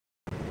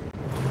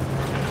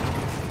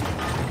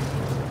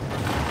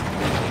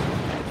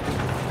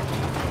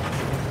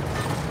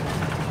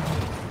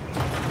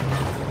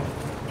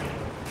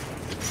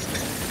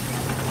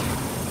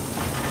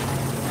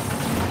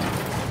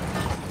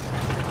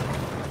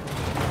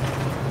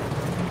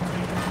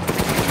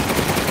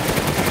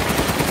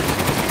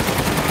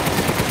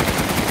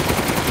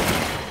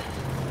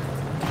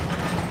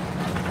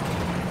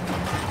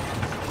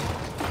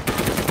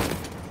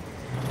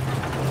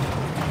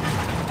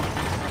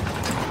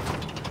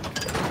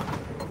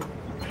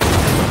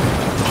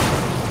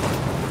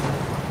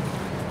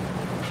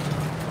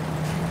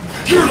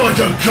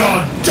a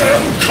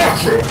goddamn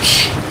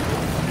cockroach!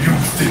 You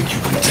think you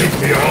can take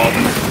me on?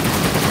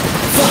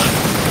 Fine!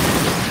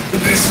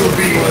 This'll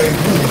be my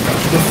warm-up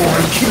before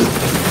I kill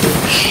the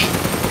fish.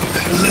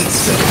 Let's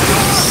settle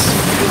this.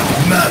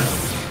 Man,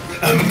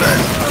 a man.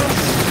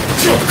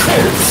 Your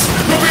corpse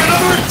will be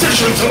another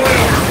addition to my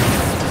army!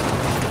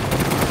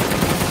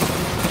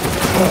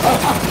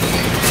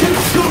 Keep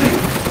shooting!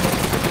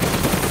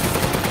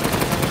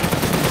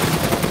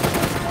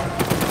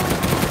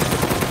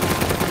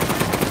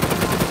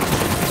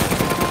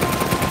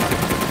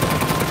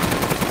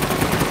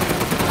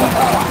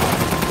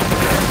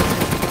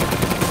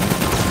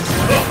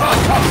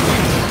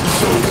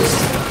 So this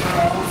is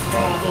how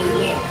probably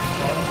look,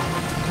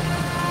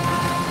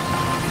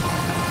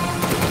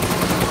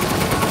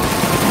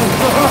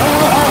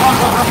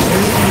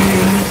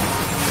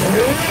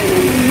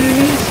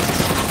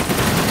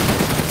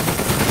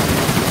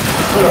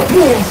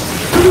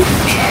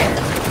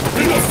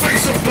 in the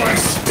face of my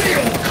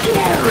steel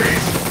glory!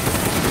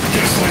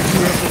 Guess I do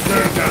have to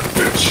thank that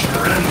bitch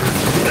for ending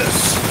this.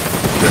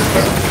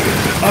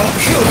 I'll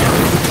kill her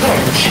with the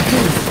power she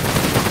gave me.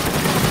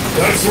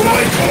 That's what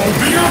I call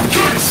being a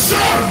good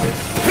son!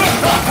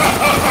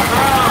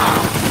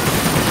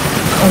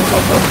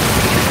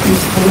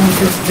 These fools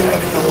just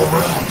gabbing all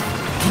around.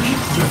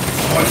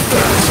 Like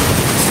that,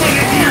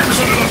 spending years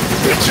under the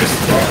bitch's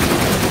thumb.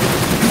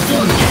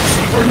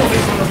 We're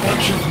nothing but a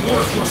bunch of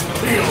worthless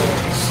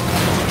peons.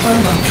 I'm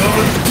a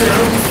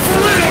goddamn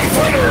freedom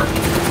fighter!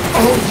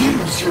 I'll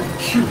use your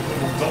cute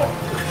little dog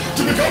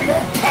to become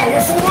more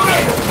powerful than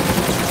ever!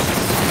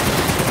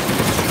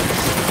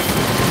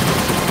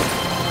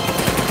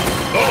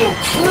 I'll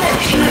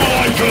crush you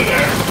like a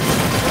there!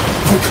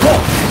 The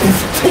clock is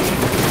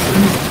ticking!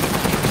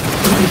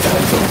 3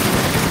 times over.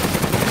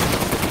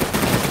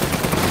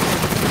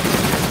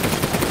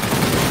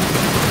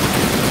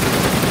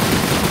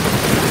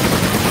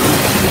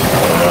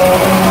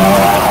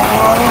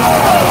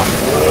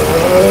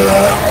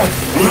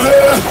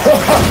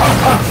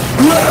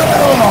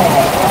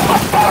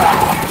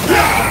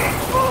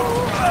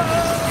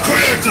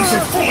 Creators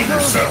are full of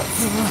yourself!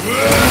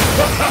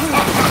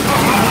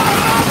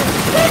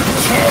 I'm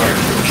tired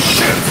of your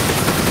shit!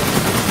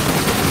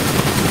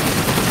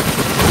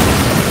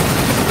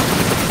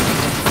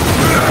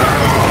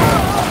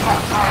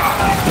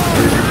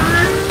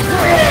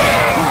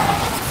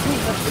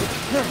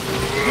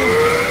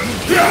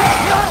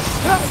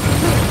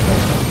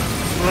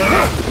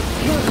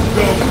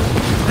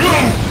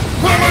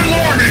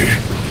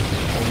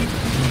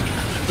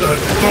 That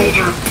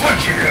boulder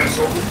punching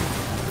asshole!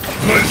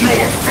 But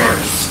you're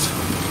first!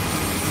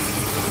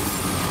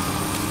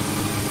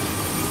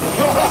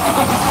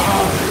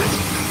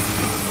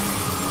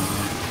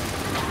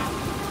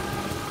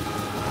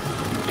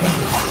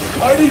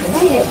 I need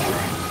more!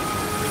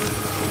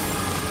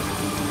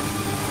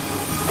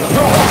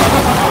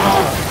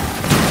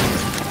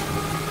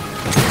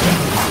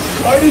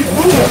 I need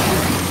more!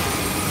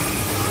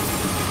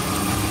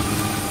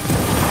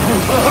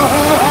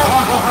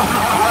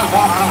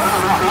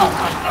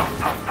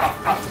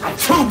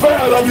 Too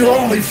bad I'm your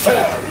only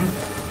fan!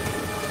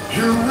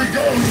 Here we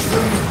go,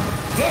 Ethan!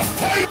 The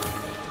fight!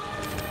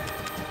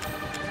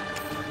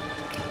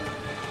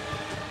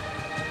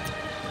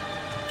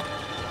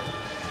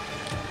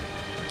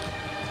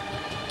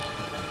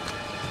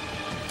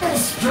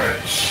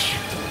 Stretch!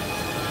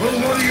 Well,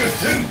 what do you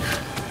think?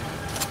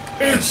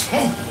 It's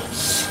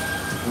hopeless,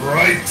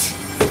 right?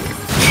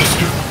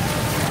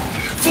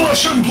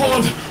 Flesh and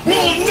blood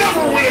will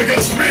never win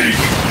against me!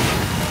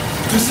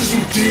 This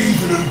isn't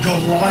David and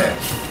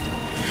Goliath.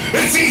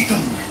 It's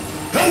Ethan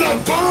and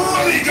a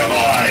bloody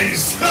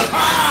demise!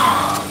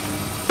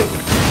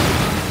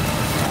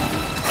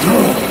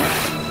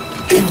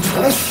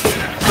 Interest?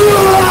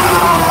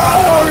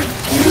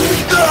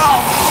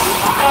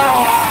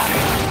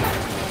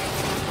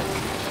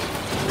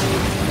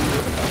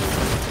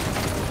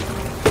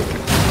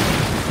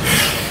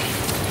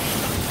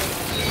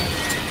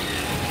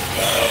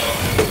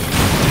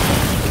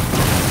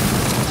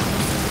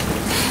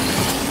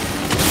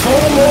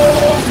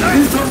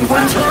 Ethan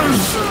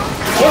Winters!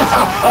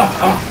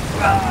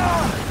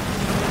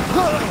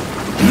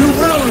 You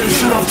really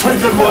should have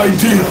taken my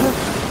deal!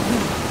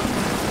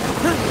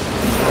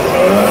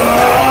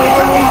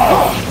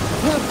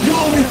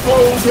 You'll be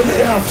foes in the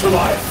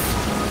afterlife!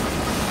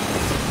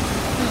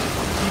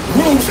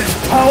 Rose's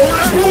power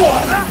is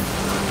one!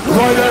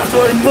 Right after I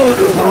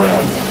murder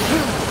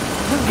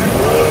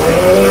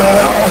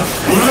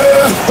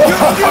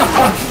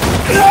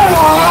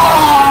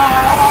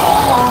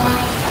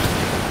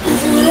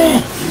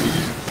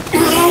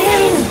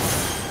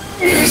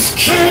This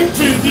can't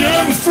be the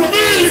end for me!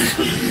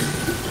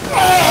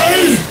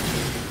 I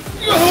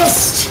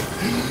must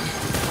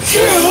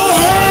kill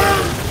her!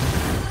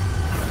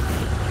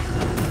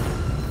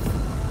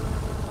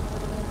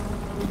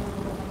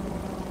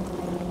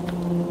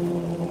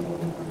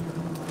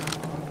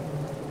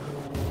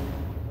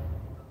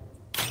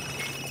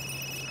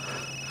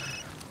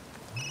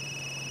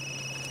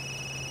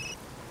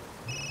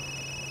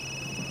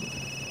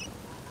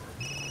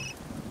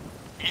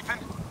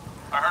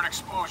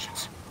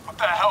 explosions. What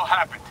the hell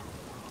happened?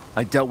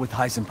 I dealt with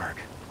Heisenberg.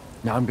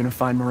 Now I'm gonna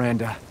find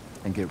Miranda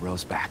and get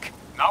Rose back.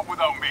 Not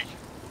without me.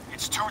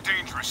 It's too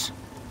dangerous.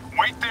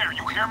 Wait there,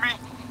 you hear me?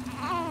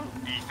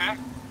 Ethan?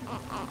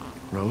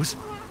 Rose?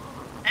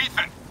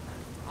 Ethan!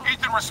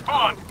 Ethan,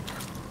 respond!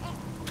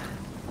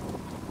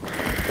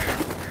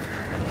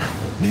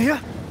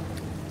 Mia?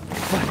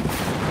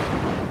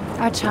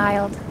 Our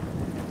child.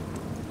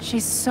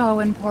 She's so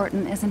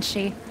important, isn't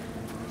she?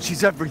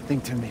 She's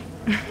everything to me.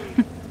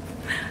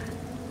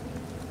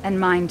 And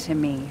mine to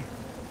me.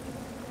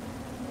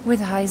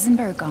 With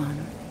Heisenberg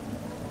gone,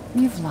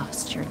 you've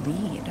lost your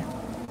lead.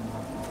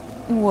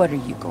 What are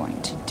you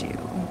going to do?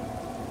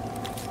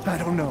 I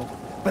don't know,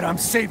 but I'm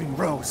saving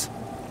Rose.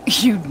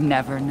 You'd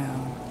never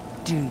know,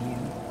 do you?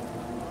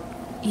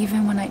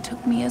 Even when I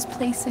took Mia's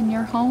place in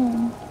your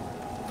home.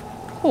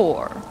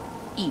 Poor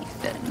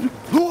Ethan.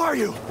 Who are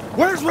you?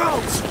 Where's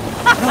Rose?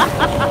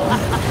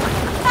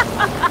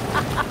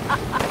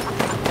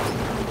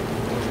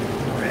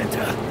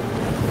 Miranda.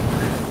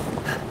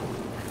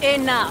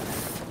 Enough.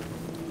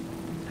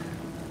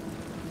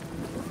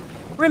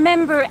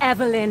 Remember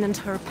Evelyn and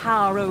her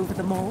power over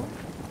them all?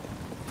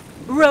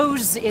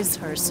 Rose is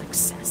her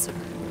successor.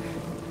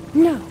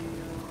 No.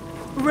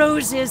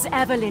 Rose is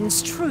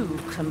Evelyn's true,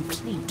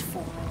 complete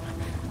form.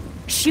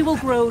 She will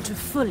grow to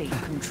fully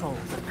control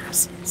the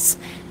masses.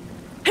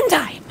 And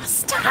I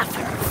must have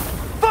her.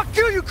 Fuck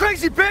you, you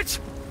crazy bitch!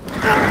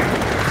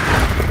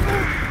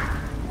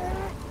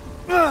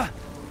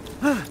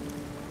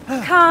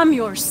 Calm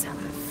yourself.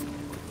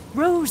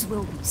 Rose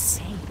will be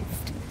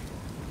saved.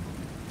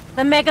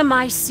 The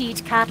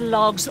Megamycete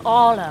catalogs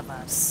all of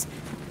us.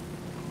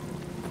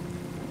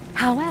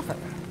 However,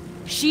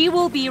 she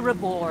will be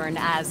reborn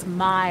as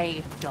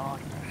my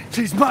daughter.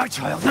 She's my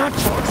child, not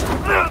yours.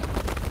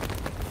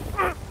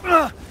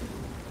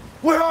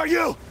 Where are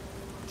you?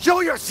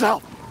 Show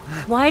yourself!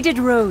 Why did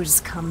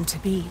Rose come to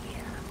be?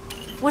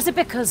 Was it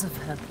because of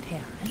her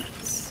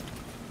parents?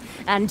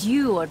 And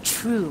you are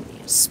truly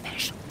a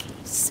special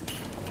case.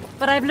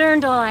 But I've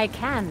learned all I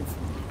can from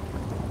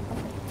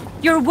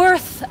you. Your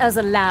worth as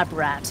a lab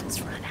rat has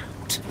run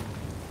out.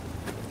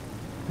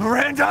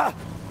 Miranda!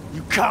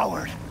 You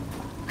coward!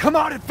 Come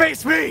out and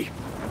face me!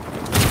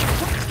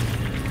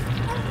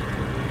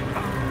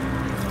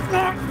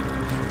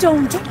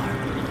 Don't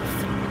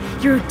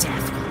worry. Your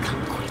death will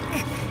come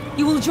quick.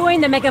 You will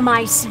join the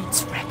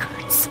Megamycete's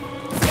records.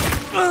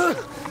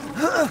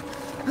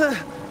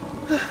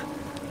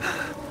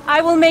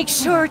 I will make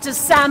sure to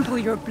sample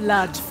your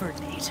blood for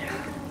later.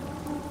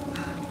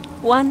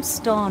 Once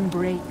dawn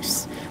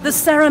breaks, the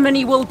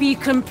ceremony will be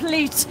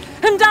complete,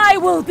 and I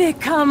will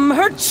become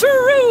her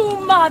true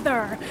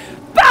mother,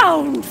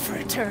 bound for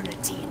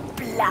eternity in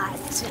blood.